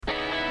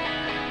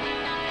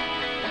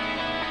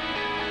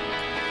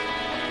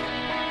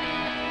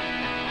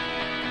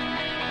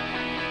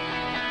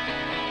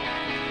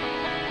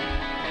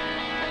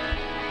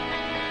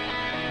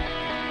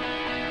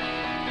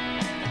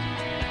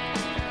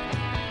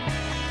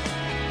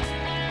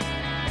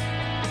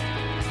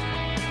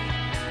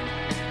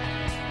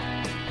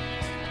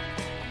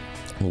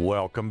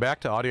Welcome back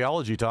to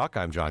Audiology Talk.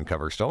 I'm John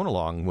Coverstone,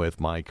 along with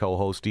my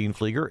co-host Dean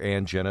Flieger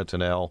and Jenna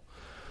Tennell.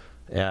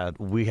 And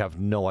we have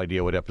no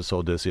idea what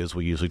episode this is.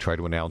 We usually try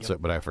to announce it,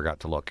 but I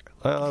forgot to look.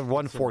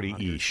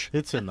 140-ish.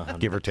 It's in the 100s.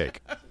 Give or take.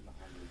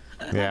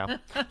 Yeah.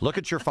 Look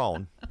at your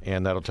phone,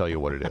 and that'll tell you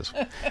what it is.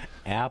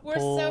 Apple. We're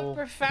so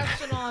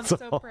professional. I'm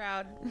so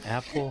proud.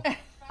 Apple.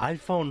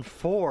 iPhone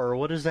 4.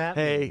 What does that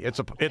Hey, mean? it's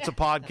a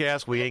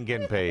podcast. We ain't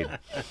getting paid.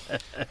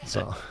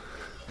 So.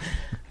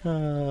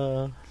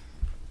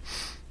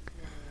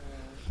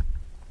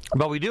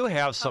 But we do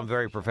have some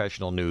very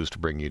professional news to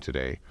bring you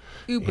today.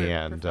 Uber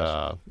and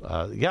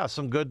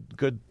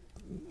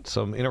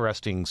some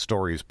interesting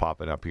stories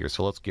popping up here.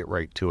 So let's get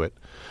right to it.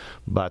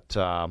 But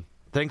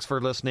thanks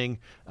for listening.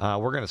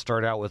 We're going to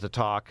start out with a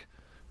talk.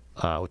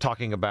 We're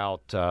talking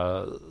about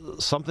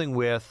something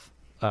with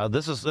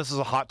this is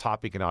a hot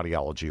topic in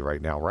audiology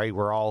right now, right?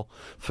 We're all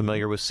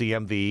familiar with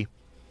CMV,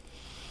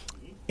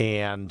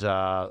 and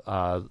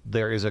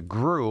there is a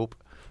group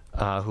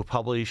who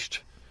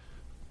published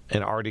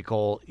an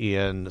article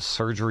in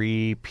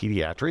Surgery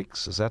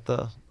Pediatrics. Is that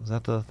the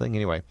thing?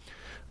 Anyway,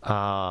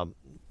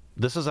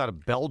 this is out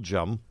of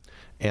Belgium,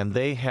 and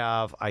they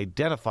have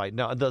identified.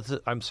 No,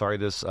 I'm sorry.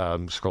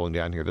 I'm scrolling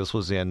down here. This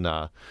was in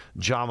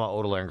JAMA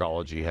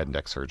Otolaryngology Head and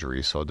Neck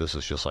Surgery. So this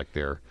is just like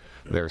their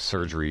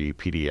Surgery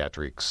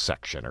Pediatrics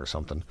section or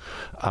something.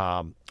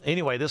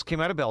 Anyway, this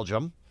came out of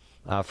Belgium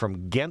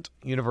from Ghent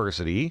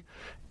University.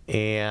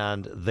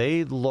 And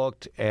they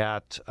looked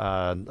at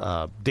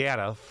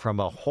data from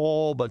a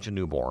whole bunch of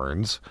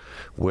newborns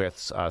with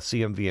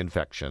CMV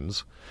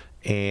infections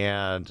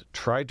and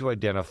tried to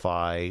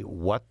identify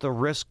what the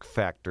risk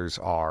factors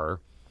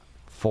are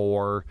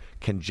for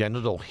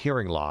congenital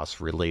hearing loss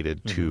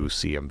related to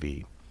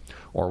CMV,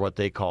 or what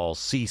they call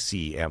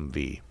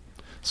CCMV.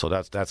 So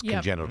that's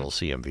congenital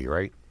CMV,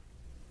 right?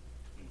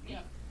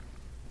 Yeah.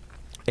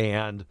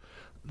 And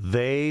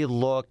they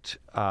looked,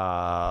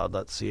 at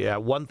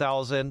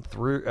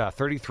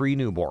 1,033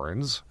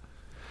 newborns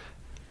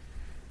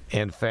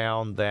and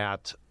found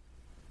that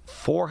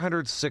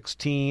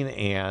 416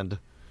 and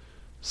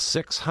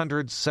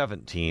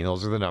 617,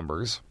 those are the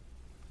numbers,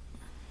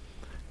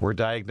 were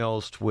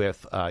diagnosed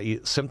with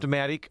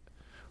symptomatic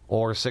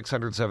or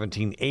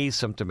 617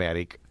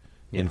 asymptomatic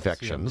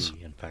infections.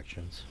 CMV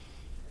infections.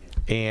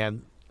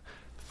 And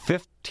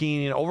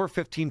over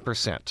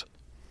 15%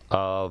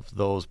 of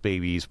those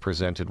babies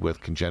presented with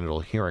congenital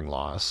hearing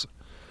loss.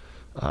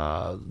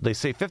 They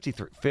say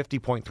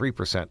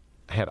 50.3%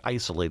 had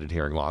isolated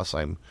hearing loss.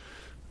 I'm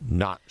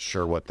not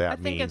sure what that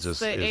means. Is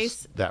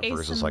that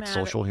versus like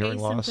social hearing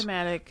loss?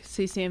 Asymptomatic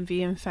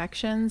CCMV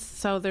infections.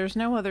 So there's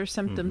no other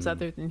symptoms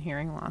other than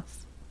hearing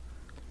loss.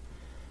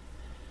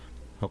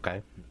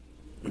 Okay.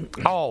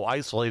 Oh,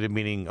 isolated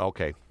meaning,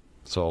 okay.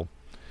 So,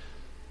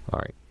 all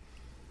right.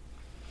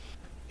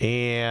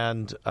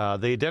 And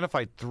they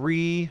identified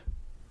 3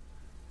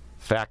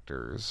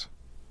 factors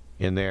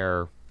in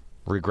their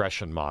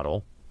regression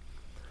model.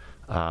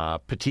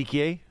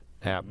 Petechiae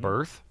at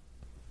birth.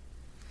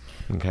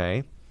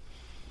 Okay.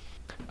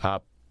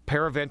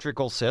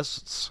 Paraventricle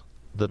cysts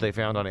that they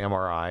found on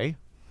MRI.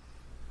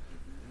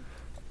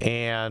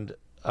 And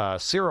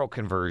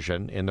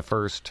seroconversion in the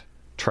first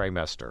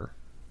trimester,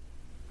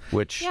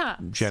 which,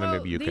 Jenna, so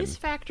maybe you can these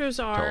factors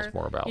are, tell us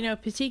more about.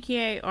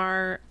 Petechiae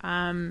are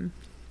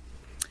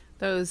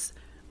those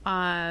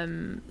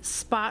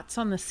spots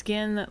on the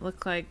skin that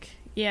look like,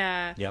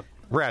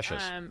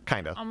 rashes,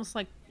 kind of. almost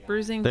like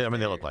bruising. They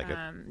look like it.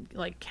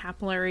 Like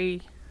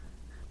capillary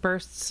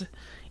bursts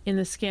in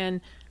the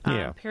skin.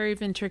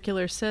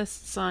 Periventricular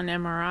cysts on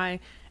MRI.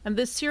 And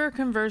this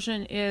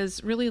seroconversion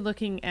is really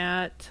looking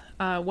at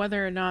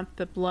whether or not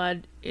the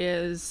blood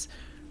is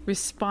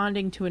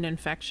responding to an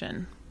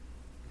infection.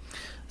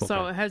 Okay.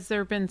 So has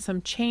there been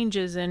some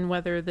changes in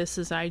whether this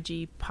is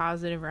Ig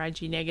positive or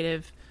Ig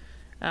negative?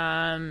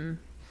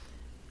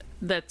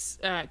 That's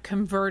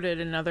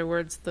converted. In other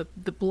words,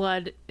 the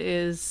blood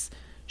is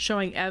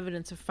showing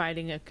evidence of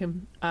fighting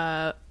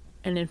an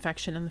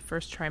infection in the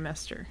first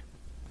trimester.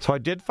 So I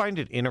did find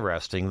it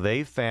interesting.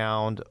 They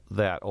found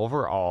that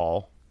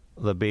overall,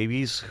 the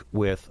babies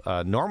with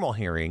normal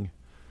hearing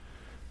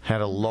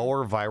had a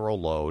lower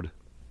viral load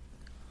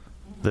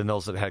than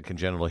those that had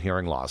congenital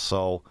hearing loss.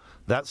 So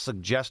that's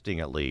suggesting,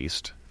 at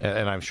least,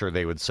 and I'm sure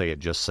they would say it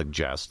just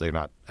suggests, they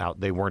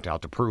weren't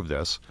out to prove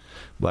this,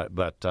 but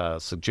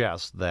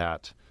suggests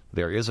that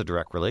there is a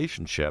direct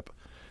relationship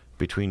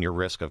between your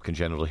risk of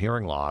congenital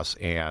hearing loss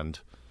and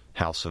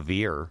how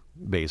severe,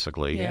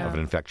 basically, of an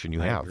infection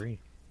you have. I agree.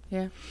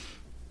 Yeah.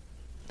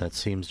 That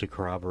seems to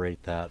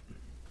corroborate that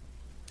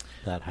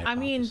hypothesis. I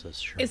mean,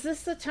 sure. Is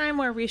this the time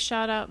where we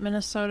shout out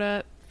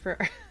Minnesota for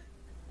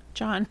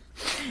John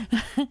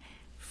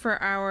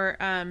for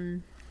our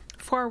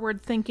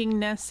forward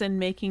thinkingness and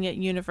making it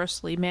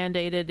universally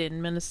mandated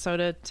in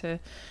Minnesota to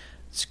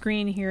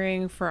screen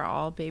hearing for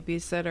all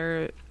babies that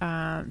are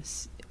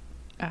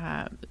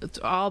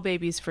all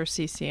babies for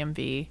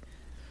CCMV?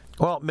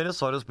 Well,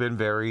 Minnesota's been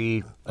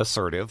very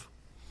assertive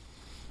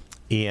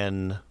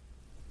in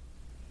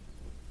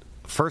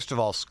first of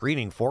all,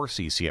 screening for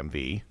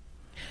CCMV.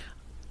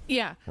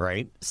 Yeah.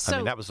 Right? So, I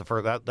mean, that was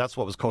that's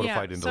what was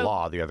codified into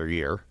law the other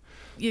year.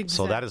 Exactly.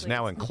 So that is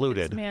now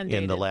included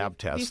in the lab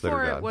tests that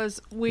are done. Before it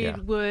was, we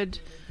would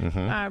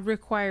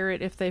require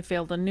it if they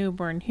failed a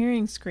newborn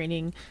hearing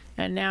screening,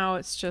 and now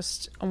it's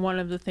just one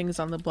of the things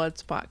on the blood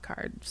spot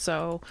card.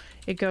 So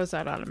it goes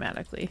out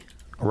automatically.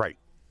 Right.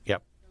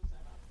 Yep.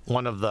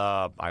 One of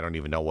the, I don't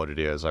even know what it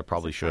is. I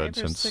probably should,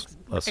 since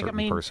a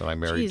certain person I'm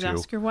married to.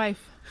 Ask your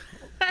wife.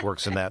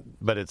 Works in that,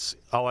 but it's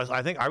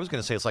I think I was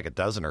going to say it's like a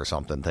dozen or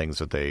something things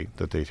that they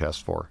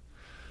test for,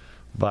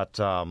 but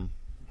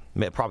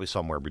probably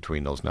somewhere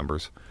between those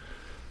numbers.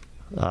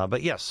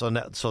 But yes,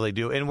 so they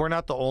do, and we're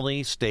not the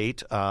only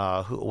state.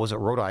 Who was it?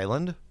 Rhode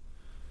Island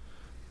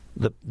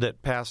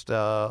that passed a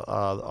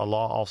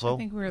law also. I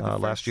think we were the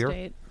last first year.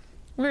 State.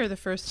 We were the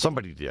first.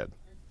 Somebody did.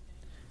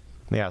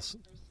 Yes.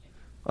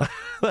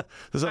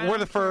 We're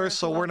the first,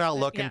 so we're not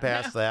looking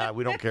past that.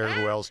 We don't care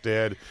who else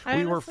did.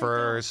 We were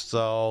first,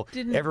 so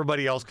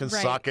everybody else can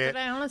suck it.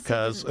 But I honestly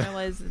didn't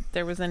realize that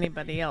there was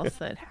anybody else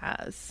that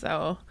has.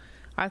 So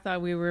I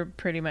thought we were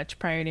pretty much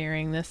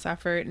pioneering this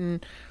effort,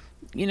 and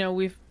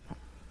we've.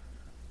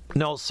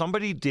 No,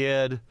 somebody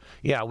did.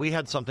 Yeah, we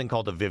had something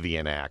called the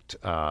Vivian Act,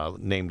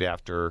 named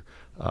after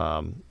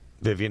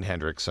Vivian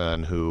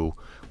Hendrickson, who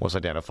was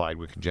identified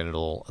with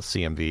congenital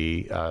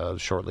CMV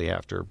shortly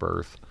after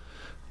birth.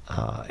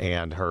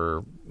 And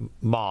her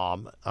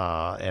mom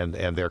and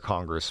their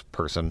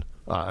congressperson,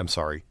 I'm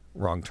sorry,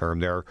 wrong term,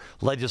 their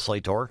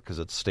legislator, because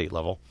it's state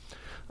level,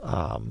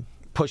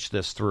 pushed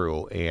this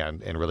through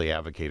and really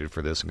advocated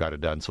for this and got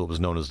it done. So it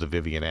was known as the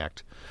Vivian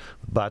Act.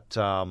 But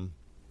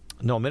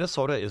no,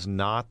 Minnesota is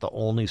not the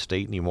only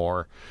state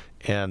anymore.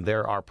 And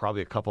there are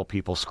probably a couple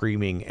people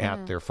screaming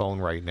at their phone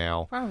right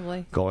now.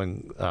 Probably.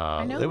 Going,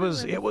 it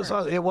was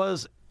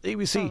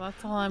ABC. So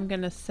that's all I'm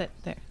going to sit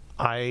there.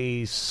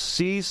 I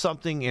see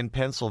something in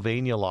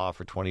Pennsylvania law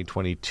for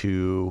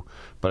 2022,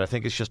 but I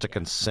think it's just a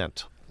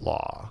consent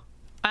law.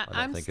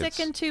 I'm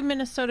sticking to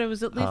Minnesota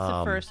was at least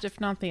the first,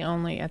 if not the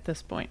only, at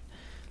this point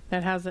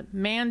that has it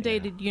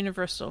mandated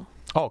universal.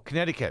 Oh,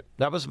 Connecticut.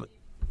 That was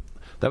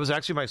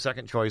actually my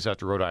second choice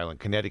after Rhode Island.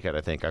 Connecticut, I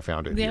think I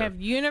found it. They here.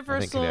 have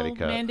universal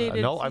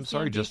mandated. No, I'm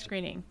sorry, just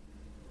screening.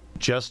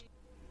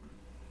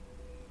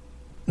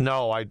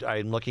 No,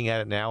 I'm looking at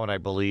it now, and I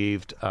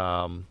believed.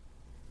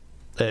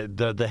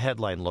 The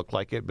headline looked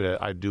like it,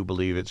 but I do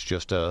believe it's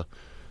just a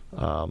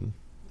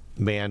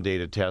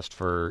mandated test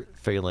for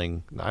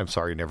failing. I'm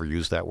sorry, I never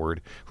used that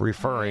word.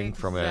 Referring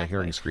from a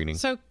hearing screening.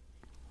 So,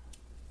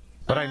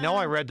 but I know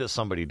I read that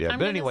somebody did.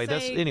 But anyway,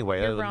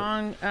 you're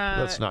wrong.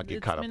 Let's not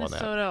get caught up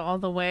Minnesota on that. All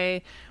the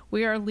way.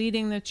 We are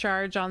leading the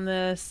charge on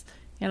this,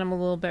 and I'm a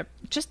little bit,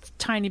 just a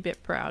tiny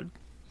bit proud.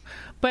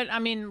 But I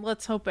mean,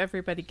 let's hope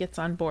everybody gets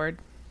on board,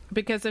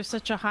 because there's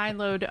such a high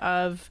load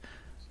of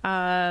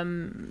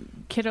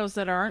kiddos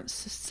that aren't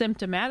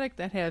symptomatic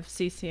that have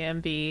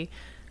CCMV,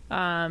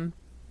 and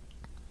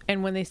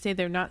when they say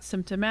they're not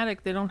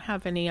symptomatic, they don't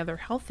have any other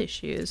health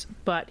issues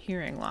but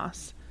hearing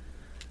loss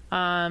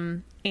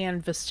and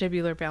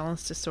vestibular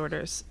balance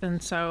disorders.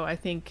 And so I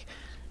think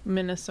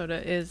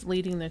Minnesota is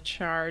leading the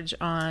charge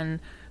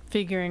on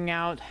figuring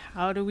out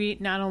how do we,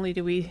 not only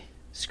do we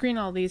screen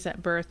all these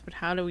at birth, but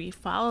how do we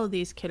follow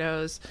these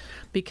kiddos,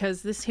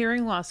 because this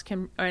hearing loss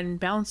and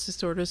balance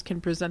disorders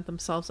can present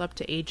themselves up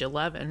to age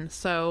 11.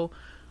 So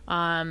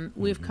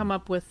we've come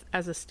up with,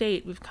 as a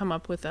state, we've come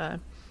up with a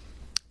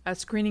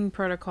screening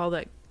protocol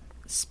that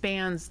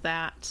spans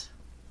that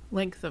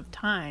length of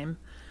time.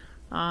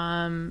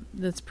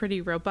 That's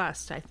pretty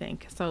robust, I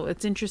think. So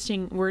it's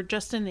interesting. We're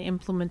just in the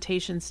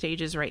implementation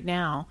stages right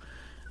now.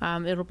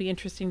 It'll be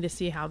interesting to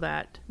see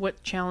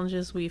what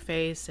challenges we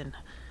face, and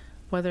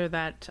whether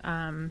that,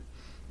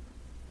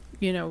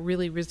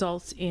 really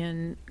results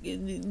in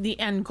the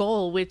end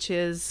goal, which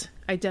is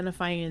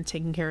identifying and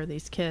taking care of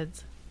these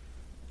kids.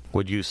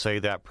 Would you say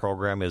that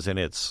program is in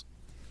its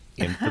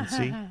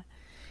infancy?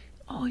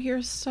 Oh,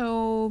 you're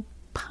so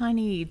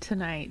punny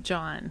tonight,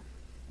 John.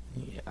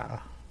 Yeah.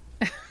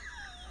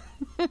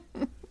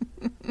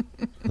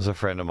 As a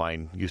friend of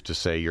mine used to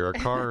say, you're a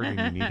card and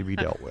you need to be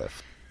dealt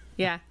with.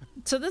 Yeah.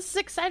 So this is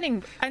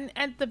exciting. And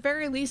at the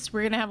very least,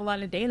 we're going to have a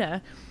lot of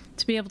data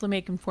to be able to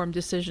make informed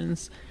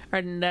decisions,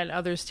 and that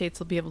other states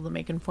will be able to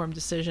make informed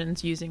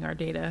decisions using our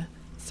data.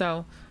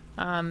 So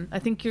I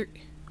think you're...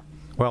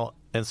 Well,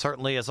 and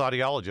certainly as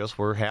audiologists,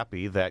 we're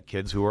happy that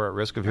kids who are at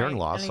risk of hearing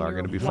loss are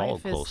going to be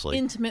followed closely.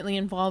 Intimately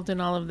involved in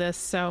all of this,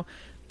 so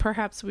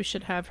perhaps we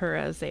should have her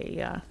as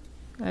a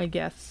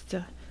guest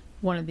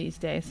one of these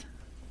days.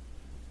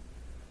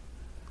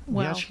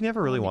 Well, yeah, she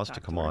never really wants to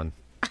come on.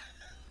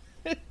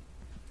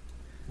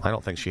 I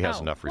don't think she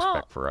has enough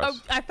respect for us.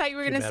 Oh, I thought you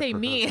were going to say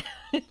me.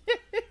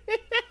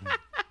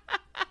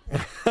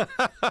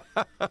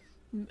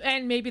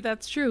 And maybe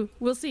that's true.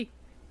 We'll see.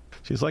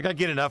 She's like, I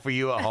get enough of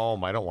you at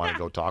home. I don't want to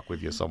go talk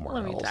with you somewhere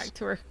else. Let me talk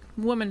to her.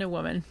 Woman to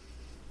woman.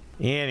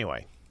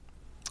 Anyway,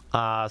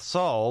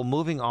 so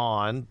moving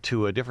on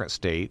to a different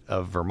state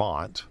of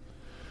Vermont.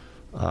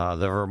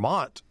 The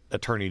Vermont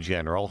Attorney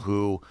General,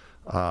 who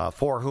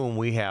for whom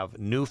we have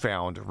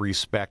newfound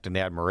respect and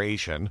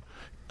admiration,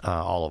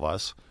 all of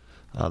us.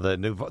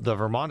 The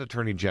Vermont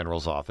Attorney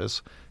General's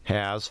office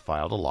has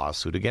filed a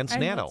lawsuit against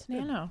Nano. What's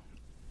Nano?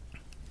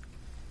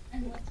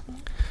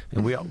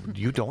 And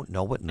you don't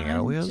know what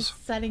Nano I'm is?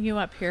 Just setting you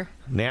up here.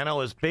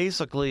 Nano is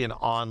basically an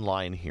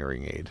online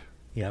hearing aid.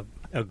 Yep.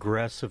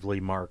 Aggressively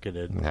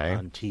marketed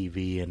on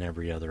TV and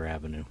every other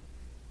avenue.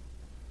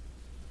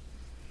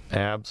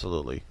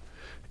 Absolutely.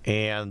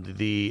 And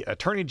the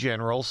Attorney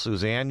General,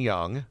 Suzanne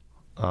Young,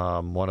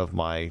 one of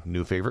my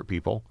new favorite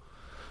people,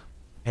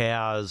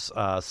 has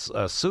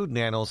sued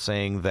Nano,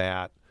 saying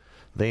that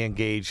they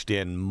engaged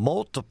in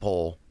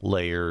multiple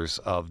layers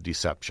of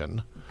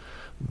deception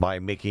by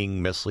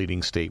making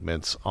misleading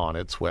statements on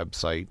its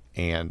website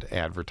and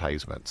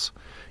advertisements,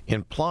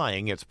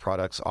 implying its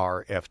products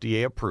are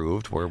FDA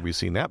approved, where we've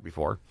seen that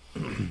before,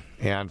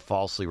 and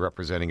falsely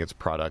representing its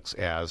products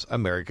as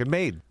American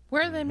made.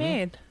 Where are they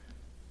made?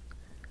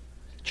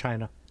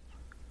 China.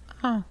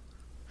 Oh.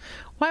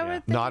 Why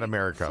would they Not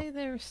America. say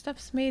their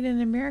stuff's made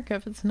in America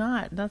if it's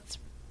not? That's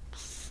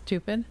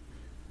stupid.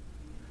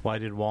 Why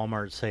did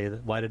Walmart say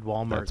that? Why did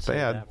Walmart That's say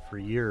bad. that for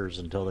years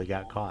until they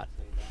got caught?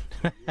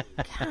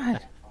 God.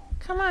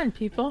 Come on,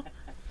 people.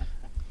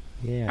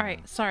 Yeah. All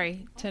right.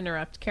 Sorry to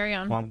interrupt. Carry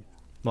on.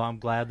 Well, I'm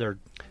glad they're...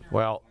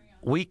 Well,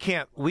 we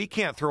can't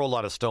throw a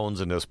lot of stones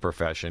in this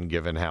profession,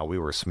 given how we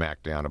were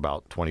smacked down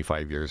about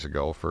 25 years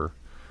ago for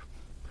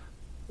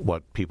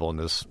what people in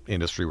this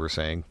industry were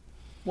saying.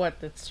 What,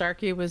 that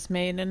Starkey was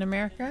made in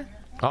America?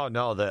 Oh,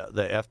 no, the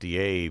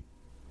FDA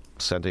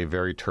sent a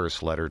very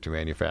terse letter to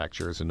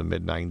manufacturers in the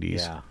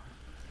mid-'90s,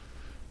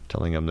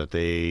 telling them that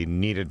they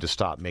needed to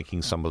stop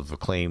making some of the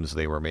claims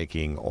they were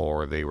making,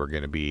 or they were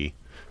going to be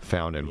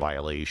found in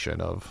violation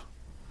of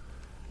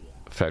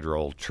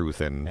federal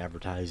truth in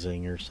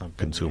advertising or something.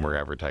 Consumer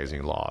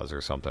advertising laws or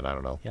something. I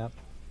don't know. Yep.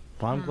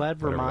 Well, I'm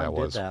glad Whatever Vermont that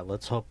did was. that.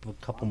 Let's hope a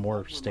couple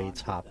more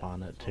states hop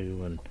on it,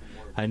 too. And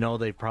I know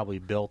they probably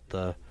built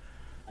the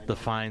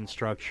fine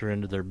structure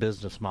into their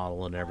business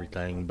model and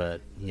everything,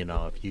 but, you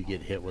know, if you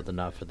get hit with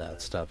enough of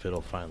that stuff,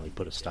 it'll finally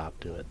put a stop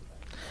to it.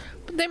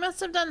 But they must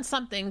have done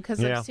something,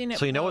 because Yeah. I've seen it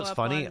So you know blow what's up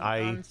funny?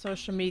 on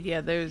social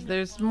media.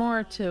 There's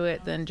more to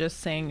it than just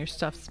saying your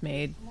stuff's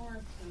made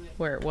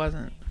where it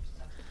wasn't.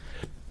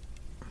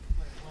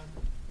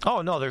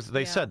 Oh, no,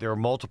 they said there are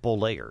multiple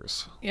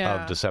layers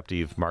of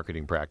deceptive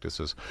marketing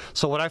practices.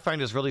 So what I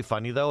find is really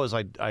funny, though, is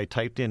I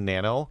typed in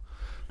Nano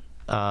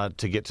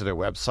to get to their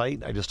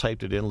website. I just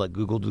typed it in, let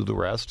Google do the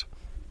rest.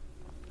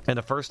 And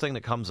the first thing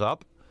that comes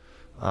up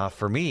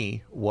for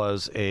me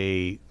was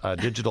a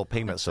digital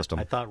payment system.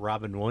 I thought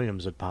Robin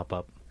Williams would pop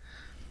up.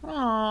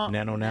 Oh,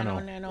 Nano.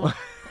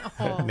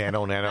 Oh,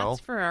 Nano. That's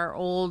for our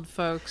old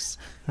folks.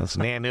 That's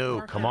Nano.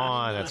 Come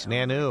on, that's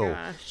Nano. Oh,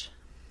 gosh.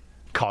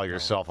 Call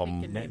yourself a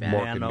Making me Mork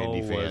mad. and Nano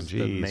Mindy fan. was the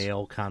Jeez.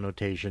 male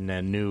connotation,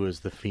 and new is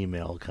the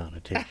female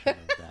connotation of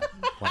that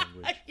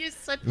language. You're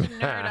such a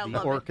nerd. I The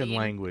love Orcan it.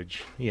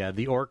 language. Yeah,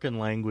 the Orcan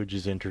language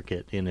is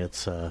intricate in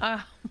its in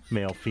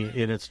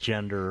its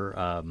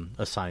gender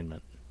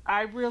assignment.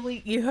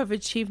 You have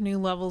achieved new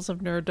levels of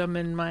nerddom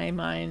in my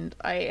mind.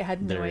 I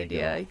had no There you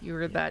idea you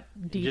were that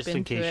deep Just into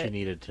in case it. you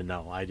needed to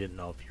know. I didn't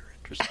know if you were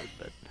interested,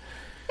 but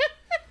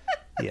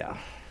yeah.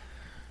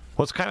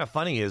 What's kind of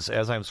funny is,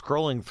 as I'm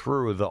scrolling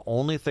through, the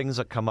only things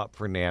that come up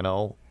for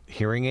Nano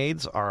hearing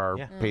aids are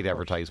paid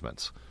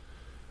advertisements.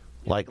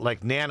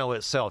 Like Nano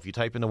itself, you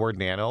type in the word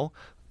Nano,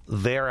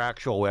 their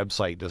actual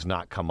website does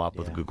not come up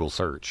with Google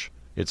search.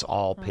 It's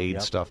all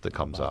paid stuff that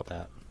comes up.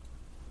 That.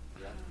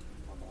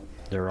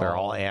 They're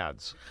all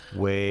ads.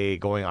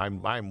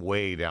 I'm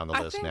way down the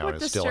list now, what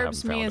and I still haven't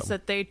disturbs me found is them.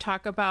 that they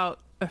talk about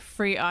a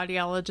free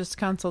audiologist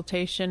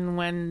consultation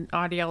when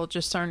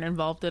audiologists aren't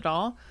involved at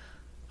all.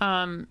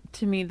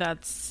 To me,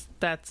 that's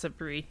a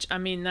breach. I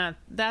mean,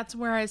 that's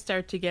where I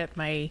start to get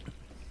my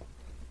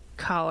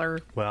collar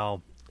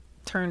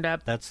turned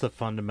up. That's the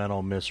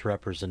fundamental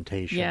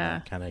misrepresentation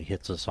that kind of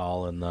hits us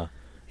all in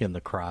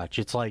the crotch.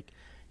 It's like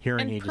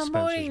hearing aid dispensers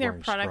promoting their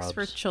wearing products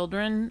scrubs. for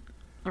children.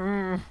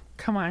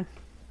 Come on.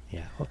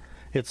 Yeah,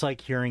 it's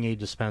like hearing aid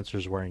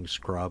dispensers wearing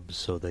scrubs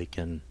so they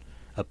can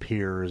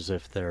appear as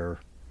if they're,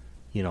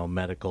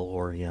 medical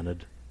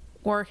oriented.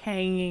 Or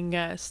hanging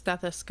a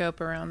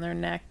stethoscope around their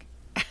neck.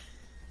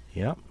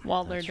 Yep.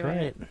 While they're doing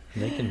it.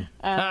 They can.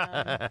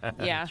 Yeah.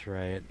 That's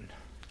right.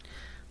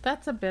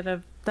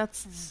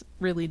 That's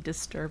really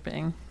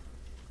disturbing.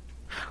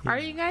 Are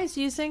you guys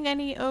using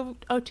any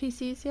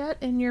OTCs yet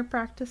in your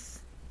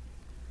practice?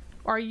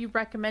 Or are you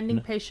recommending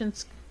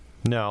patients?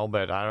 No,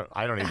 but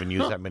I don't even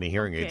use that many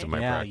hearing aids in my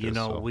practice. Yeah,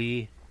 so.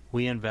 we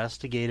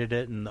investigated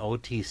it, and the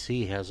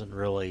OTC hasn't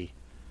really.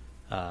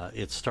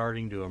 It's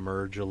starting to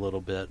emerge a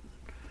little bit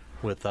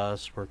with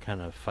us. We're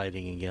kind of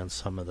fighting against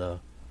some of the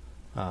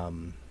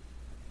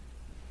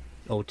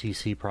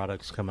OTC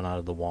products coming out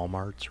of the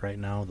Walmarts right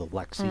now, the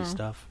Lexi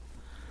stuff.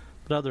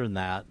 But other than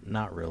that,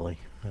 not really.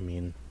 I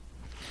mean,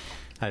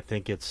 I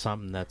think it's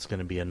something that's going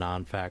to be a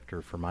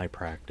non-factor for my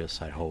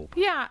practice, I hope.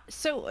 Yeah,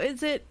 so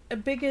is it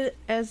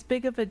as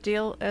big of a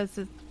deal as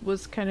it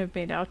was kind of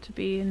made out to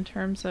be in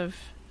terms of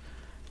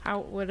how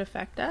it would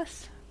affect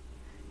us?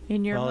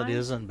 In your mind? It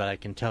isn't, but I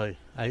can tell you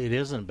it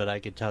isn't, but I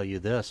can tell you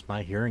this: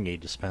 my hearing aid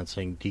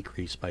dispensing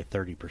decreased by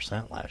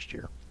 30% last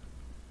year.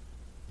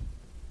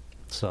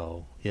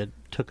 So it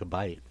took a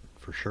bite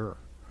for sure.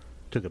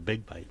 Took a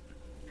big bite.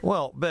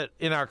 Well, but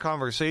in our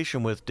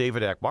conversation with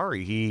David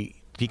Akbari, he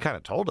kind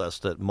of told us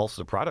that most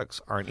of the products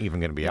aren't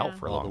even going to be out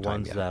for a long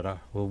time yet. The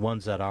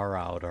ones that are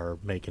out are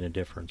making a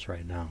difference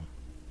right now.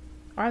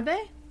 Are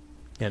they?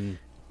 And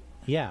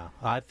yeah,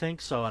 I think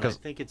so. And I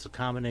think it's a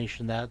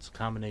combination. That's a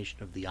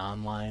combination of the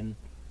online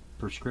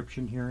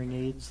prescription hearing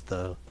aids,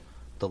 the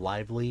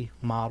Lively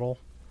model.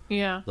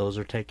 Yeah. Those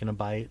are taking a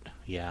bite.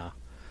 Yeah.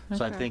 Okay.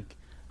 So I think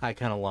I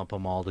kind of lump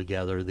them all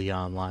together, the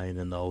online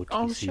and the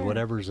OTC,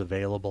 whatever's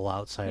available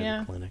outside of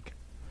the clinic.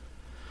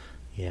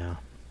 Yeah.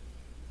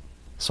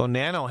 So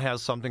Nano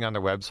has something on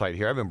their website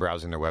here. I've been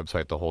browsing their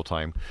website the whole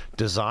time.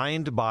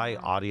 Designed by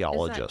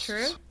audiologists. Is that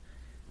true?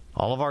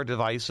 All of our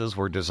devices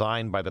were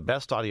designed by the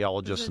best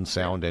audiologists and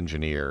sound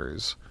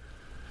engineers.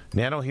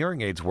 Nano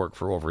hearing aids work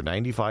for over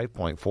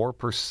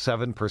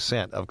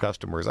 95.47% of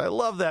customers. I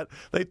love that.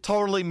 They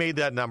totally made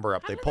that number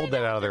up. They pulled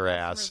that out of their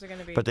ass,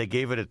 but they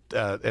gave it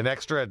an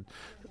extra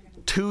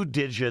 2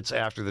 digits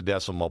after the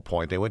decimal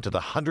point. They went to the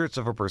hundredths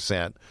of a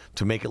percent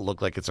to make it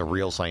look like it's a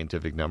real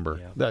scientific number.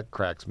 Yeah. That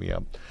cracks me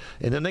up.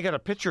 And then they got a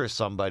picture of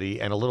somebody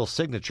and a little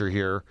signature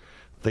here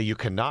that you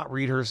cannot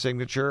read her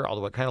signature,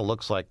 although it kind of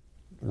looks like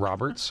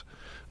Robert's.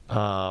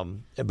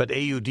 But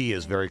AUD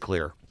is very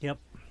clear. Yep.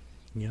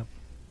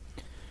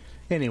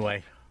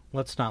 Anyway,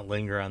 let's not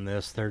linger on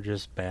this. They're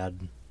just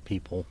bad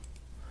people.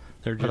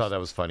 I thought that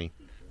was funny.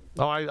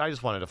 Oh, I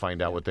just wanted to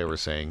find out what they were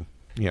saying.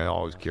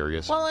 Always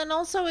curious. Well, and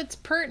also it's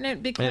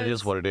pertinent because... And it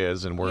is what it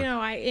is, and we're...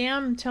 I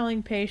am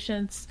telling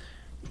patients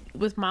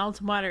with mild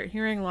to moderate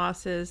hearing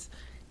losses,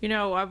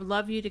 I would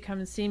love you to come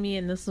and see me,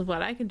 and this is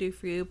what I can do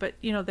for you, but,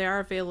 they are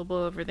available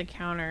over the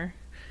counter.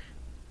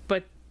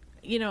 But,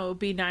 it would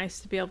be nice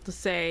to be able to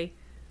say,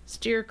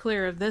 steer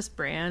clear of this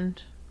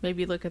brand,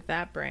 maybe look at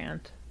that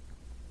brand,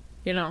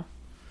 Yeah.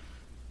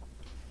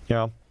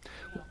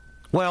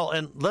 Well,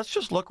 and let's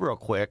just look real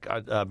quick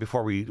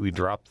before we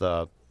drop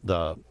the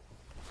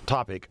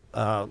topic.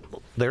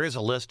 There is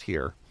a list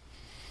here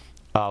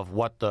of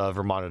what the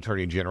Vermont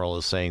Attorney General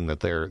is saying that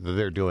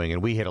they're doing,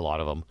 and we hit a lot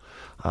of them.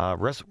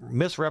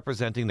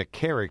 Misrepresenting the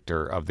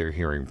character of their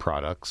hearing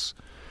products,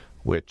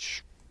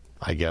 which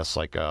I guess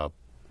like a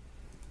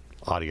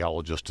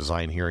audiologist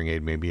design hearing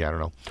aid, maybe, I don't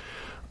know.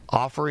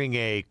 Offering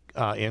a,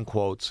 in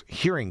quotes,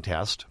 hearing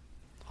test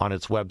on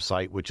its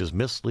website, which is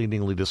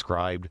misleadingly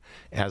described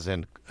as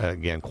an,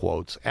 again,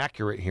 quotes,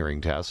 accurate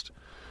hearing test.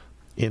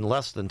 In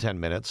less than 10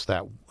 minutes,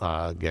 that,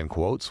 again,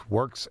 quotes,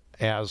 works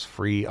as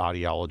free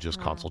audiologist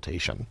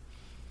consultation.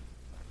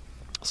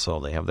 So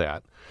they have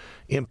that.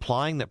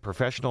 Implying that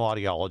professional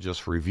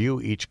audiologists review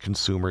each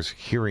consumer's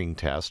hearing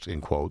test,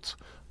 in quotes,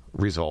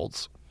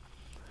 results.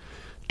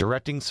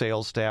 Directing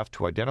sales staff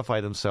to identify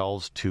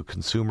themselves to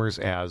consumers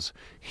as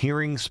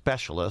hearing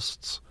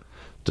specialists,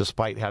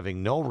 despite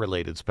having no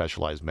related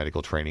specialized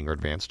medical training or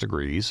advanced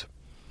degrees.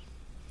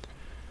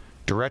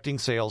 Directing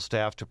sales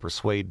staff to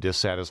persuade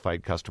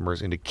dissatisfied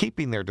customers into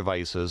keeping their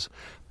devices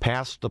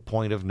past the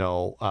point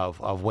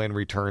of when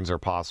returns are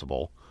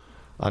possible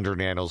under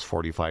Nano's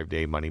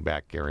 45-day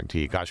money-back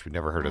guarantee. Gosh, we've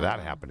never heard of that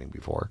happening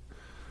before.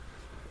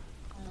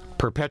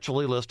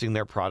 Perpetually listing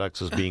their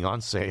products as being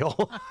on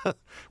sale,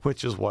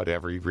 which is what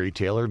every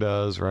retailer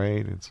does,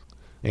 right?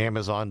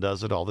 Amazon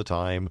does it all the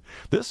time.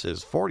 This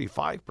is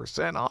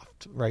 45% off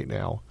right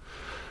now.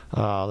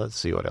 Let's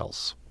see what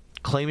else.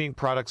 Claiming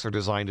products are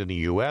designed in the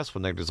U.S.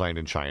 when they're designed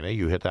in China.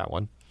 You hit that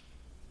one.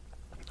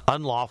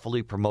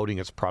 Unlawfully promoting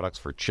its products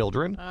for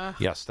children.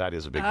 Yes, that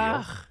is a big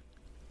deal.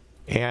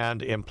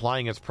 And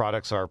implying its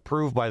products are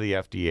approved by the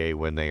FDA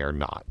when they are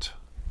not.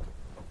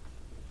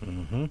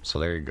 Mm-hmm. So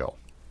there you go.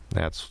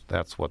 That's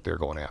what they're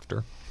going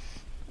after.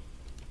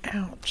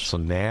 Ouch. So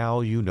now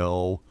you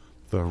know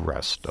the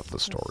rest of the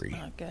story.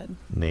 That's not good.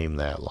 Name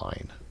that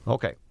line.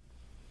 Okay.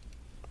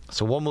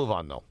 So we'll move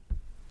on, though.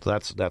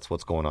 That's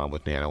what's going on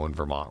with Nano in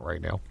Vermont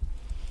right now.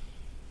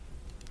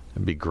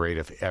 It'd be great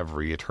if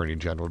every attorney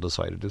general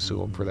decided to sue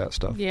them for that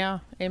stuff. Yeah,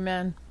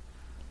 amen.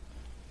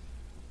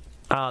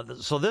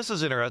 So this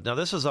is interesting. Now,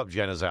 this is up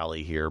Jenna's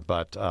alley here,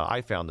 but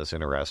I found this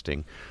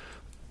interesting.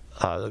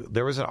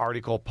 There was an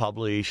article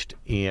published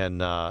in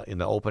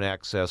the open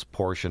access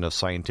portion of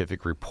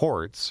Scientific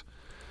Reports,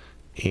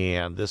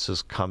 and this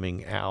is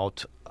coming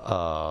out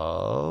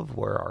of,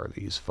 where are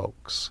these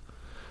folks?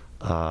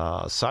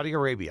 Saudi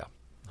Arabia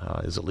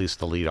is at least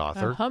the lead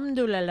author.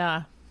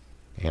 Alhamdulillah.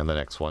 And the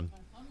next one.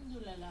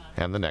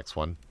 And the next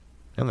one.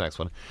 And the next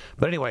one.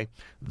 But anyway,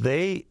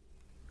 they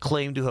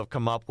claim to have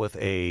come up with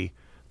a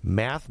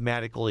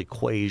mathematical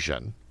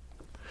equation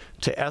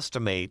to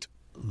estimate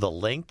the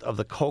length of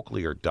the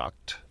cochlear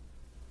duct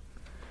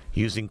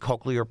using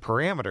cochlear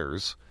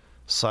parameters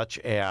such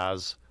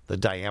as the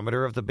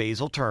diameter of the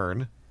basal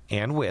turn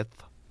and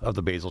width of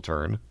the basal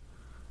turn.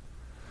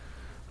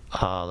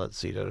 Let's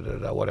see,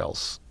 what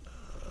else?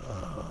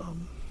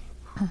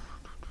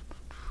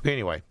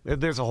 Anyway,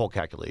 there's a whole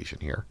calculation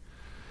here.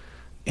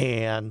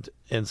 And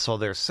so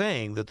they're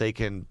saying that they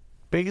can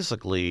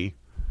basically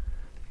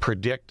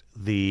predict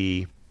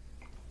the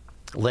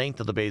length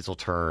of the basal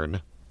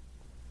turn.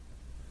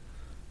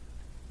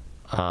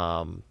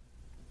 In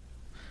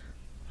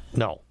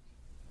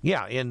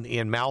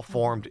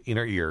malformed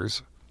inner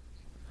ears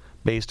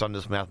based on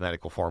this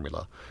mathematical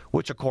formula,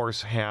 which of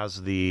course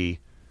has the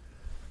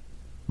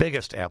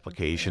biggest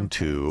application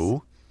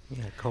to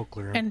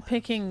cochlear and implants.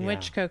 picking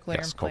which cochlear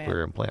Yes, implant,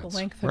 cochlear implants. the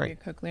length of your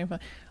cochlear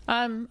implant.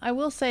 I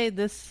will say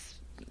this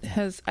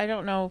has, I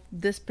don't know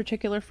this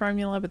particular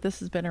formula, but this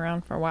has been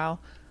around for a while.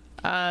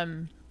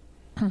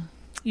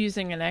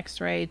 Using an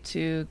X-ray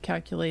to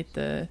calculate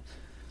the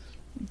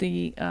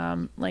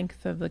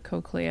length of the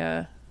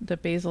cochlea, the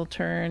basal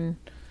turn.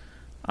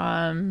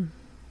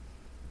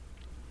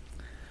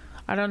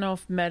 I don't know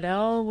if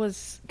Med-El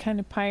was kind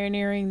of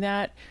pioneering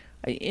that.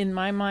 In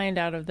my mind,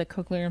 out of the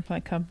cochlear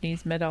implant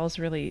companies, Med-El's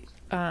really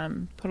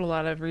put a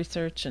lot of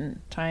research and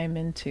time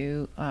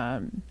into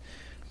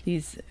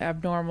these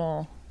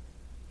abnormal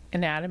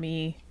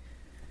anatomy.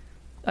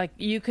 Like,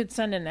 you could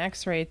send an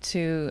X-ray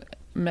to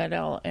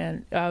Med-El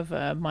and of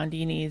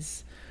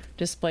Mondini's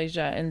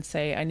dysplasia and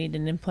say, I need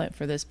an implant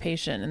for this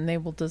patient, and they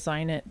will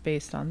design it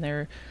based on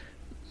their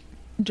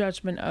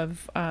judgment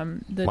of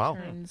the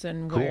turns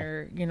and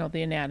where,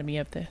 the anatomy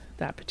of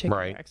that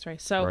particular X-ray.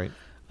 So,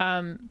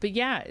 but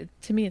yeah,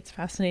 to me, it's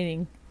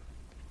fascinating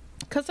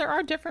because there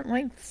are different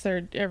lengths.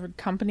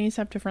 Companies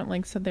have different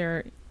lengths of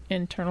their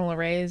internal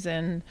arrays,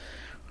 and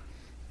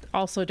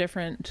also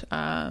different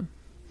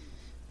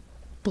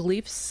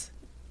beliefs,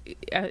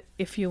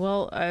 if you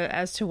will,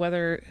 as to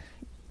whether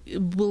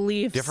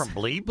different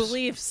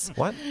beliefs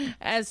what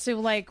as to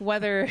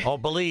whether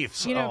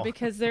beliefs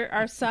because there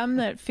are some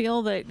that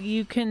feel that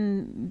you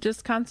can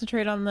just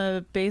concentrate on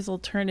the basal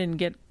turn and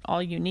get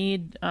all you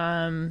need,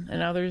 and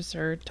others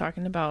are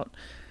talking about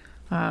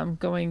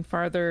going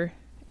farther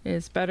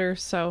is better.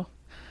 So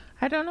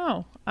I don't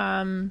know,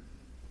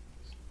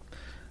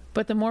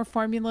 but the more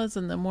formulas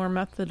and the more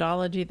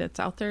methodology that's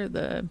out there,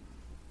 the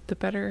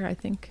better, I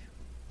think.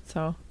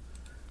 So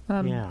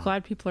I'm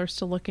glad people are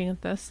still looking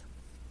at this.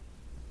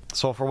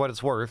 So for what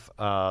it's worth,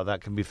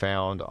 that can be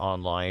found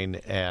online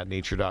at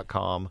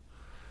nature.com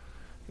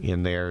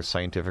in their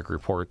scientific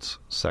reports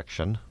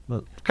section.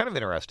 But kind of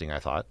interesting, I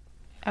thought.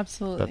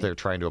 Absolutely. That they're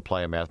trying to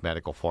apply a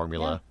mathematical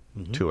formula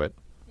to it.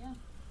 Yeah.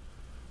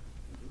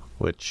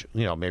 Which,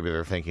 maybe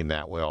they're thinking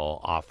that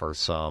will offer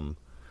some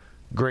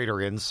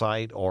greater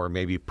insight, or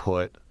maybe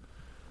put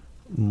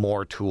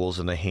more tools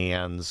in the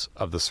hands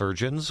of the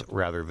surgeons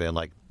rather than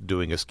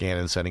doing a scan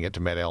and sending it to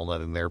Med-El and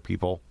letting their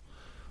people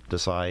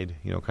decide,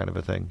 kind of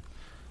a thing.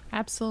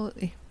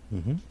 Absolutely.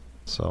 Mm-hmm.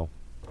 So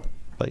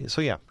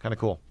yeah, kind of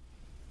cool.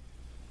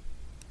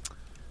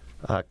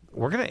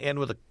 We're going to end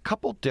with a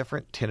couple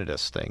different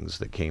tinnitus things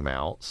that came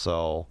out.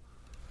 So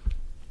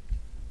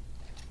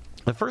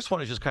the first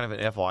one is just kind of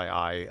an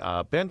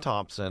FYI. Ben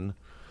Thompson,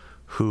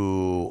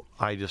 who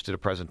I just did a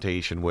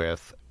presentation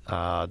with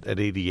at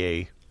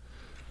ADA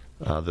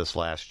this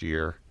last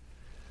year,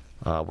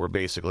 where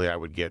basically I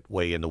would get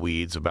way in the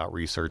weeds about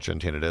research and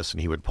tinnitus, and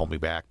he would pull me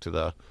back to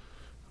the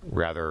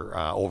rather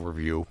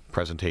overview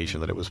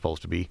presentation that it was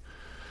supposed to be.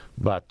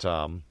 But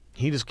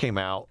he just came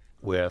out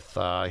with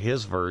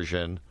his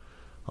version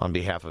on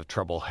behalf of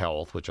Treble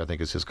Health, which I think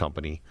is his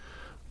company,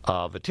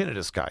 of a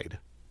tinnitus guide.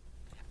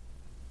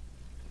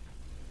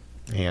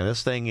 And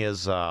this thing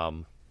is,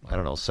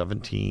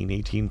 17,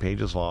 18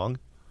 pages long.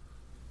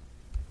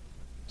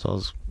 So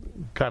it's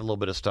got a little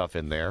bit of stuff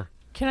in there.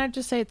 Can I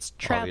just say it's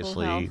Treble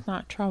Health,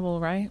 not trouble,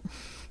 right?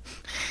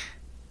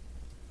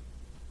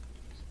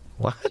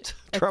 What?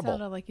 It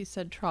sounded like you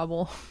said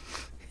trouble.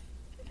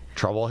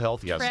 Trouble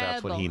Health? Yes, Treble.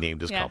 That's what he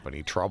named his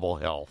company, Trouble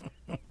Health.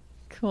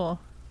 Cool.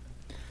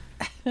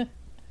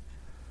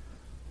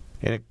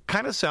 And it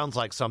kind of sounds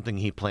like something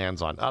he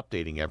plans on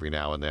updating every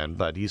now and then,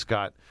 but he's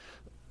got,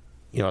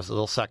 a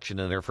little section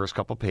in their first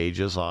couple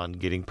pages on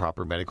getting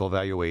proper medical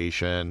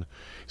evaluation.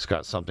 He's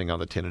got something on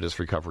the tinnitus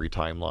recovery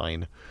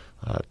timeline,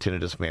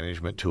 tinnitus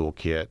management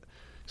toolkit.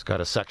 He's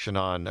got a section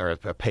on, or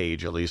a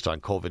page at least, on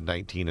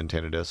COVID-19 and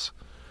tinnitus.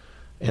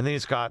 And then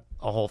he's got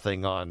a whole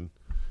thing on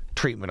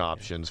treatment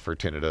options for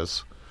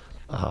tinnitus.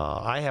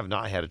 I have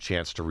not had a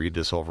chance to read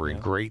this over in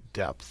great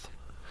depth,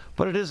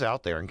 but it is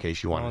out there in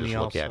case you want to just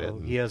look at it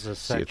and he has a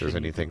see if there's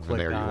anything from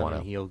there you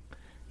want to.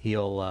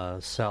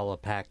 He'll sell a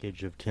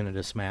package of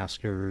tinnitus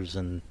maskers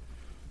and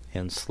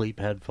sleep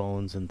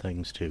headphones and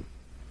things too.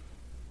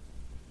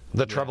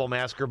 The Treble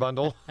Masker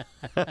bundle?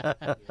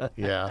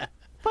 Yeah.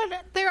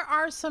 But there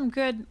are some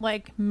good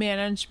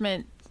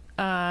management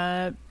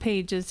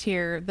pages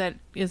here that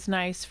is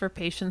nice for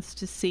patients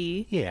to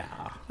see.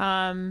 Yeah.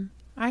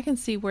 I can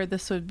see where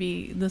this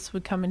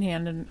would come in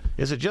hand. And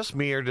is it just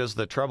me, or does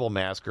the Treble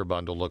Masker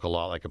bundle look a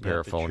lot like a pair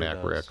of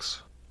Phonak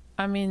Ricks?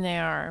 I mean, they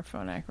are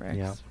Phonak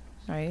Ricks,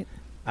 right?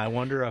 I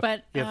wonder if,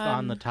 But,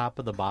 on the top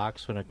of the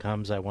box when it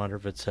comes, I wonder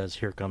if it says,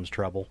 "Here comes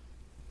trouble."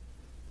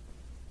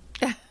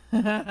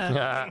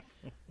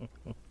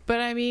 But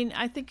I mean,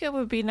 I think it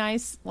would be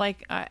nice,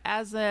 like,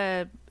 as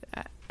a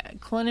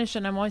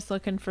clinician, I'm always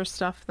looking for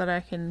stuff that I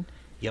can.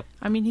 Yep.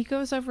 I mean, he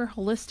goes over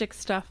holistic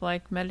stuff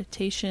like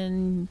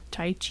meditation,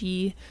 Tai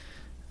Chi,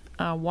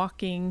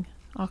 walking,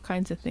 all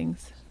kinds of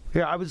things.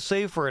 Yeah, I would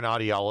say for an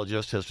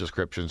audiologist, his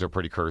descriptions are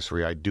pretty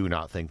cursory. I do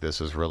not think this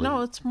is really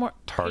it's more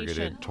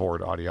targeted toward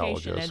audiologists.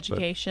 patient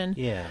education.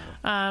 Yeah.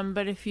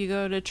 But if you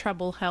go to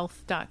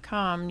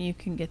troublehealth.com, you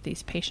can get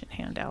these patient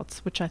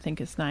handouts, which I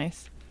think is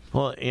nice.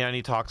 Well, and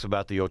he talks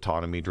about the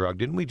autonomy drug.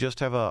 Didn't we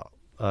just have an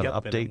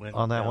update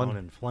on that one?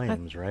 In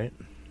flames, right?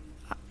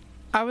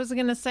 I was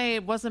going to say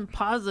it wasn't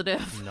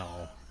positive.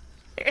 No.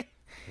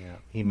 Yeah,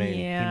 he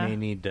may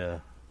need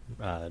to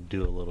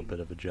do a little bit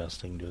of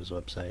adjusting to his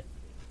website.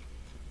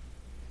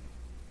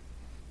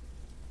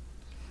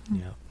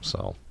 Yeah.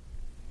 So,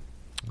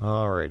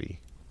 alrighty.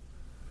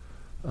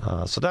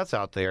 So that's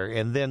out there.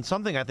 And then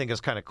something I think is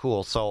kind of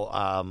cool.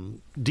 So,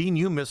 Dean,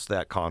 you missed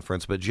that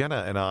conference, but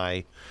Jenna and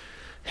I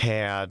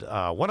had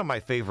one of my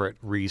favorite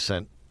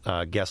recent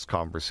guest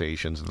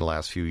conversations in the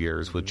last few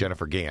years with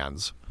Jennifer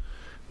Gans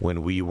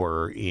when we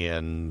were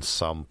in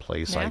some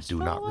place I do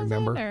not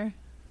remember. Or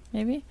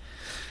maybe?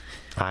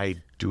 I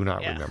do not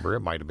remember.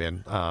 It might have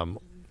been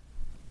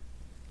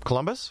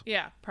Columbus?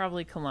 Yeah,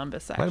 probably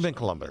Columbus, actually. Might have been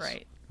Columbus.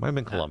 Right. Might have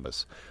been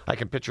Columbus. I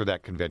can picture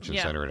that convention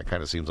center, and it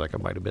kind of seems like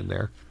it might have been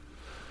there.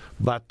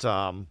 But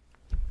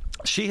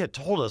she had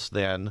told us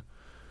then,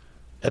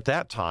 at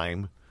that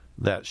time,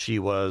 that she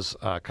was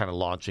kind of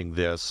launching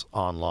this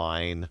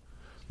online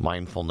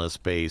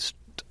mindfulness-based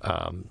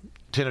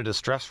tinnitus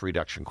stress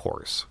reduction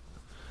course.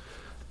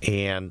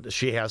 And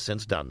she has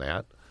since done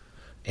that,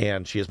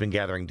 and she has been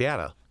gathering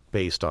data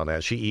based on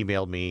that. She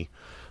emailed me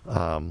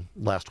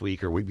last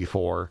week or week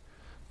before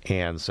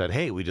and said,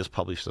 hey, we just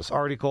published this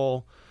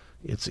article.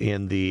 It's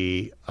in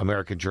the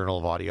American Journal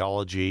of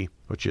Audiology,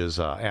 which is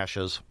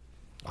ASHA's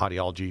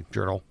audiology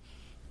journal,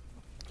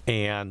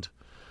 and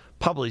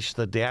published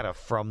the data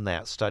from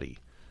that study,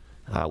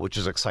 which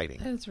is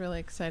exciting. It's really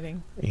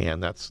exciting.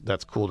 And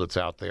that's cool that's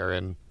out there.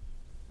 And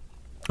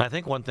I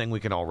think one thing we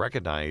can all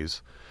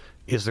recognize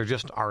is there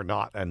just are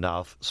not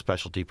enough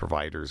specialty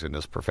providers in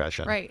this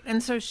profession. Right.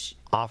 And so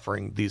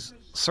offering these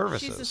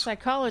services. She's a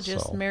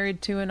psychologist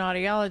married to an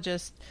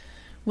audiologist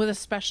with a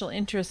special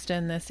interest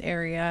in this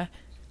area.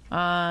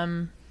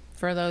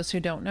 For those who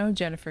don't know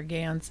Jennifer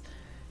Gans.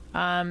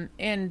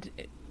 And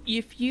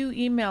if you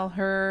email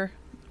her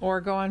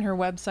or go on her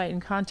website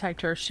and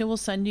contact her, she will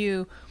send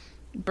you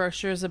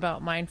brochures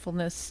about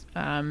mindfulness,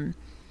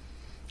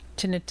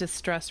 tinnitus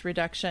stress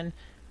reduction.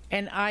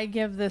 And I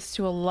give this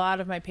to a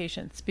lot of my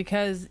patients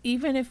because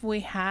even if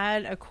we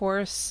had a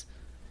course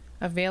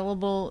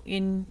available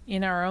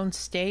in our own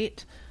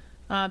state,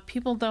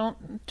 people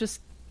don't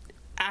just...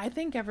 I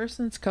think ever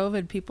since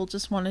COVID, people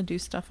just want to do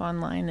stuff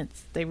online.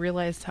 They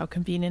realize how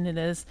convenient it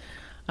is.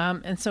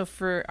 And so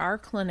for our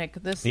clinic,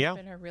 this has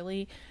been a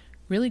really,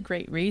 really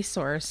great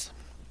resource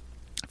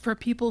for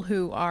people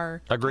who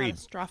are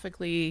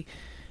catastrophically,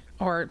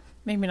 or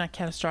maybe not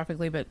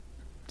catastrophically, but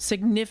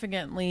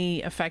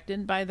significantly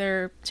affected by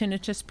their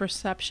tinnitus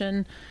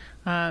perception.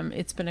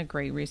 It's been a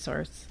great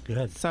resource.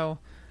 Good. So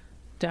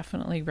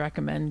definitely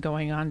recommend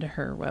going onto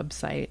her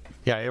website.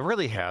 Yeah, it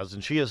really has,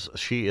 and she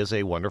is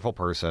a wonderful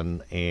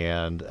person,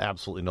 and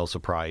absolutely no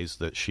surprise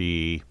that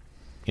she,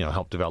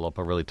 helped develop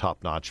a really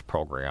top-notch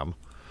program.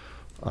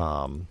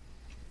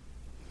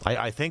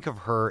 I think of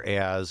her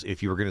as,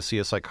 if you were going to see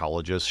a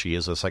psychologist, she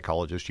is a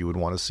psychologist you would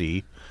want to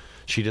see.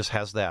 She just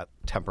has that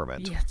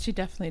temperament. Yeah, she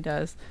definitely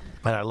does.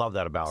 And I love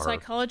that about her.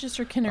 Psychologist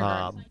or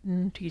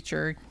kindergarten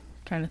teacher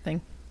kind of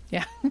thing.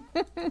 Yeah.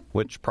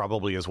 Which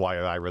probably is why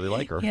I really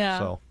like her. Yeah.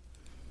 So.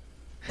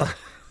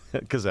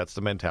 Because that's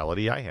the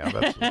mentality I have.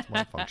 That's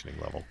my functioning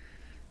level.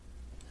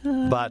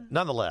 But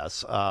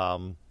nonetheless,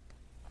 so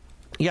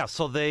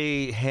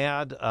they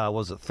had,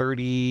 was it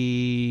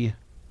 30...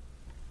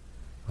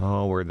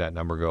 Oh, where'd that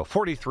number go?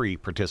 43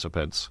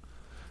 participants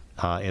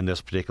in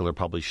this particular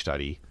published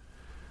study.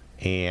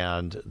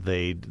 And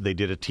they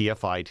did a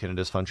TFI,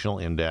 tinnitus functional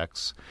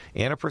index,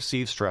 and a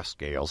perceived stress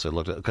scale. So it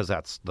looked at, because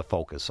that's the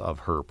focus of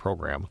her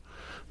program,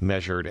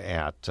 measured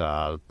at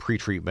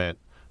pre-treatment,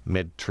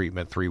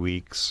 mid-treatment, 3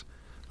 weeks,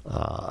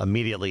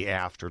 immediately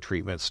after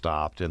treatment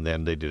stopped, and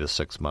then they did a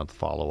 6-month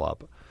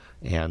follow-up.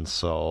 And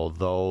so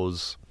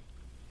those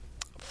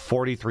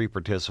 43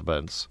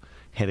 participants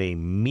had a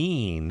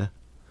mean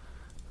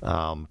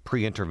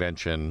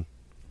pre-intervention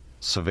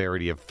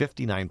severity of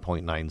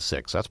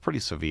 59.96. That's pretty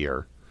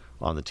severe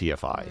on the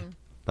TFI.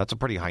 That's a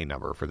pretty high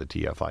number for the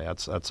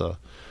TFI. That's a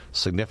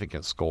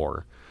significant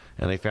score.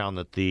 And they found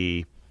that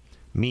the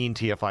mean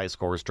TFI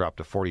scores dropped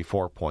to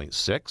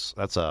 44.6.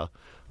 That's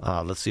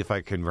let's see if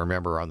I can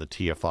remember on the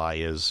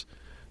TFI, is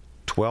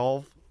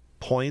 12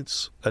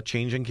 points a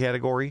change in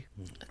category?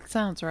 It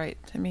sounds right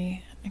to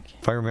me.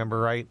 If I remember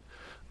right.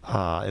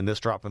 And this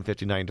dropped from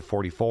 59 to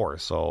 44,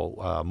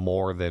 so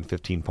more than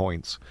 15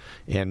 points.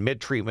 And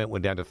mid-treatment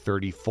went down to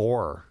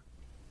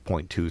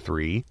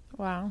 34.23.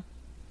 Wow.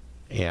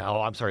 Yeah.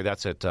 Oh, I'm sorry.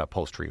 That's at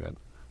post-treatment.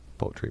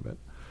 Post-treatment.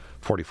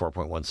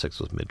 44.16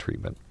 was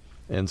mid-treatment.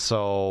 And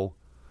so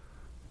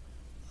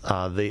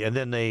they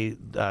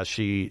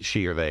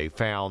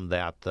found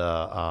that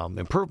the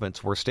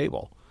improvements were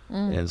stable.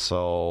 And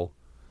so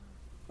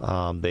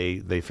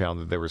they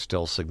found that there were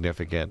still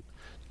significant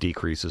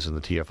decreases in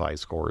the TFI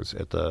scores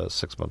at the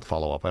 6-month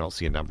follow-up. I don't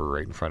see a number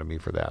right in front of me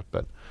for that,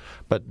 but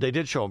they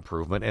did show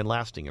improvement and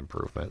lasting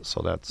improvement.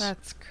 So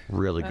that's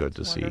really good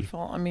to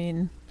wonderful. see. I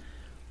mean,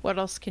 what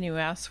else can you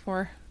ask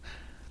for?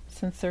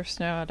 Since there's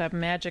not a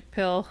magic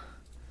pill,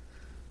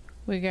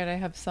 we gotta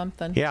have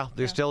something. Yeah,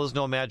 there still is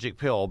no magic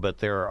pill, but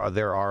there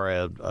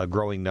are a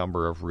growing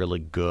number of really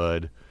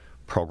good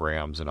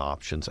programs and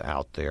options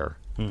out there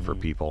for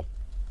people.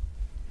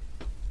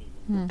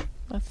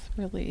 That's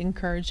really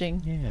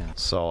encouraging. Yeah.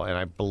 So, and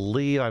I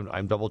believe,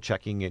 I'm double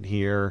checking it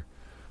here.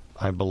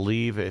 I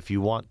believe if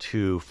you want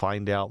to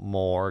find out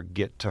more,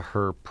 get to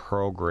her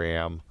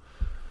program.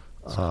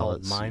 It's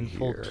called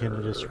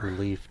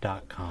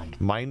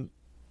mindfultinnitusrelief.com.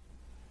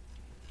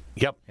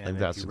 Yep, and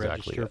that's if you exactly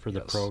register it. for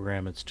the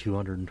program, it's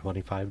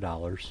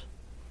 $225.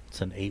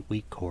 It's an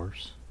 8-week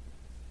course.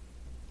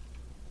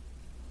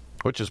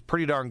 Which is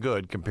pretty darn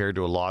good compared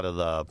to a lot of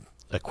the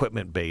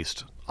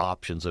equipment-based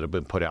options that have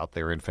been put out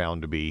there and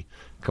found to be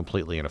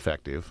completely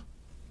ineffective.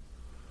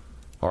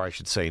 Or I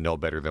should say no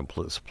better than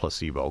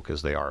placebo,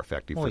 because they are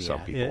effective for some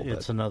people.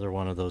 It's another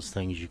one of those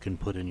things you can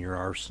put in your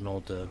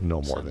arsenal to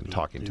no more than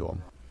talking to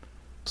them.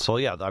 So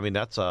yeah, I mean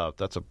that's a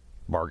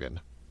bargain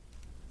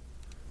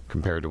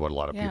compared to what a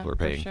lot of people are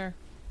paying to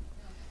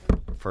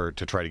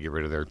try to get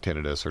rid of their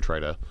tinnitus or try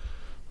to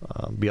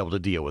be able to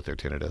deal with their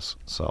tinnitus.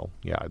 So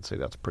yeah, I'd say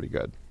that's pretty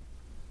good.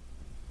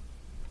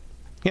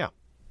 Yeah.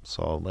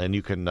 So, and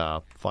you can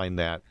find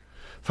that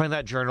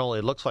journal.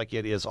 It looks like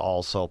it is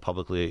also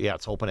publicly. Yeah,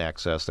 it's open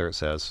access. There it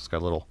says it's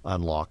got a little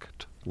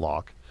unlocked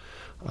lock,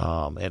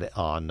 and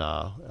on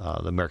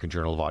the American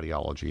Journal of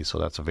Audiology. So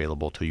that's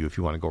available to you if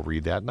you want to go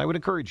read that. And I would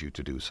encourage you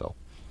to do so,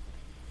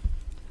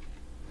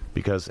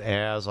 because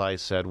as I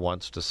said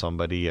once to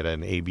somebody at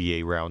an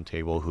ABA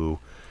roundtable who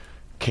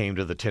came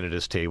to the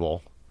tinnitus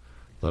table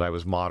that I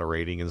was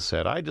moderating and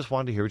said, "I just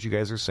wanted to hear what you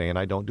guys are saying.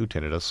 I don't do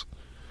tinnitus."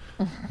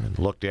 And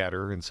looked at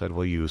her and said,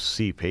 "Well, you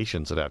see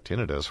patients that have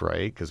tinnitus,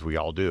 right? Because we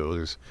all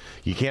do.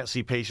 You can't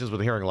see patients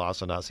with hearing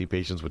loss and not see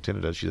patients with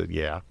tinnitus." She said,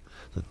 "Yeah,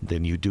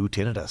 then you do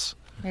tinnitus.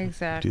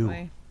 Exactly. You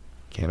do.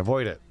 Can't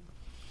avoid it."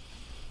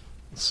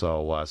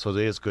 So it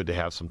is good to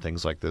have some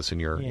things like this in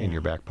your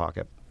back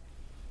pocket.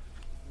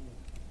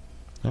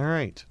 All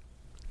right.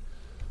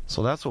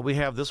 So that's what we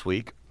have this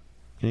week.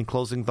 Any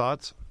closing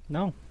thoughts?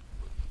 No.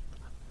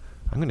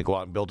 I'm going to go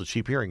out and build a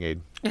cheap hearing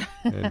aid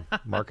and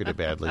market it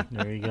badly.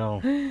 There you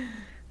go.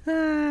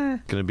 Going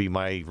to be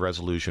my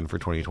resolution for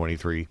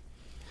 2023.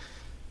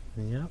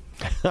 Yep.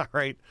 All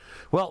right.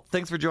 Well,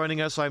 thanks for joining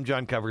us. I'm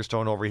John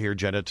Coverstone, over here,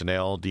 Jenna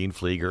Tennell, Dean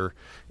Flieger,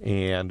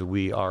 and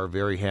we are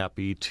very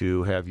happy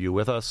to have you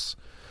with us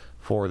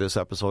for this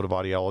episode of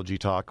Audiology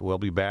Talk. We'll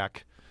be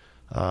back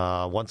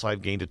once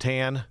I've gained a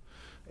tan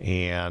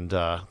and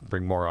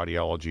bring more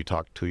audiology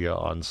talk to you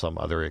on some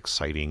other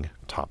exciting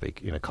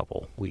topic in a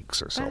couple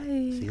weeks or so. Bye.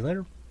 See you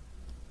later.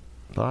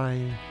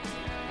 Bye.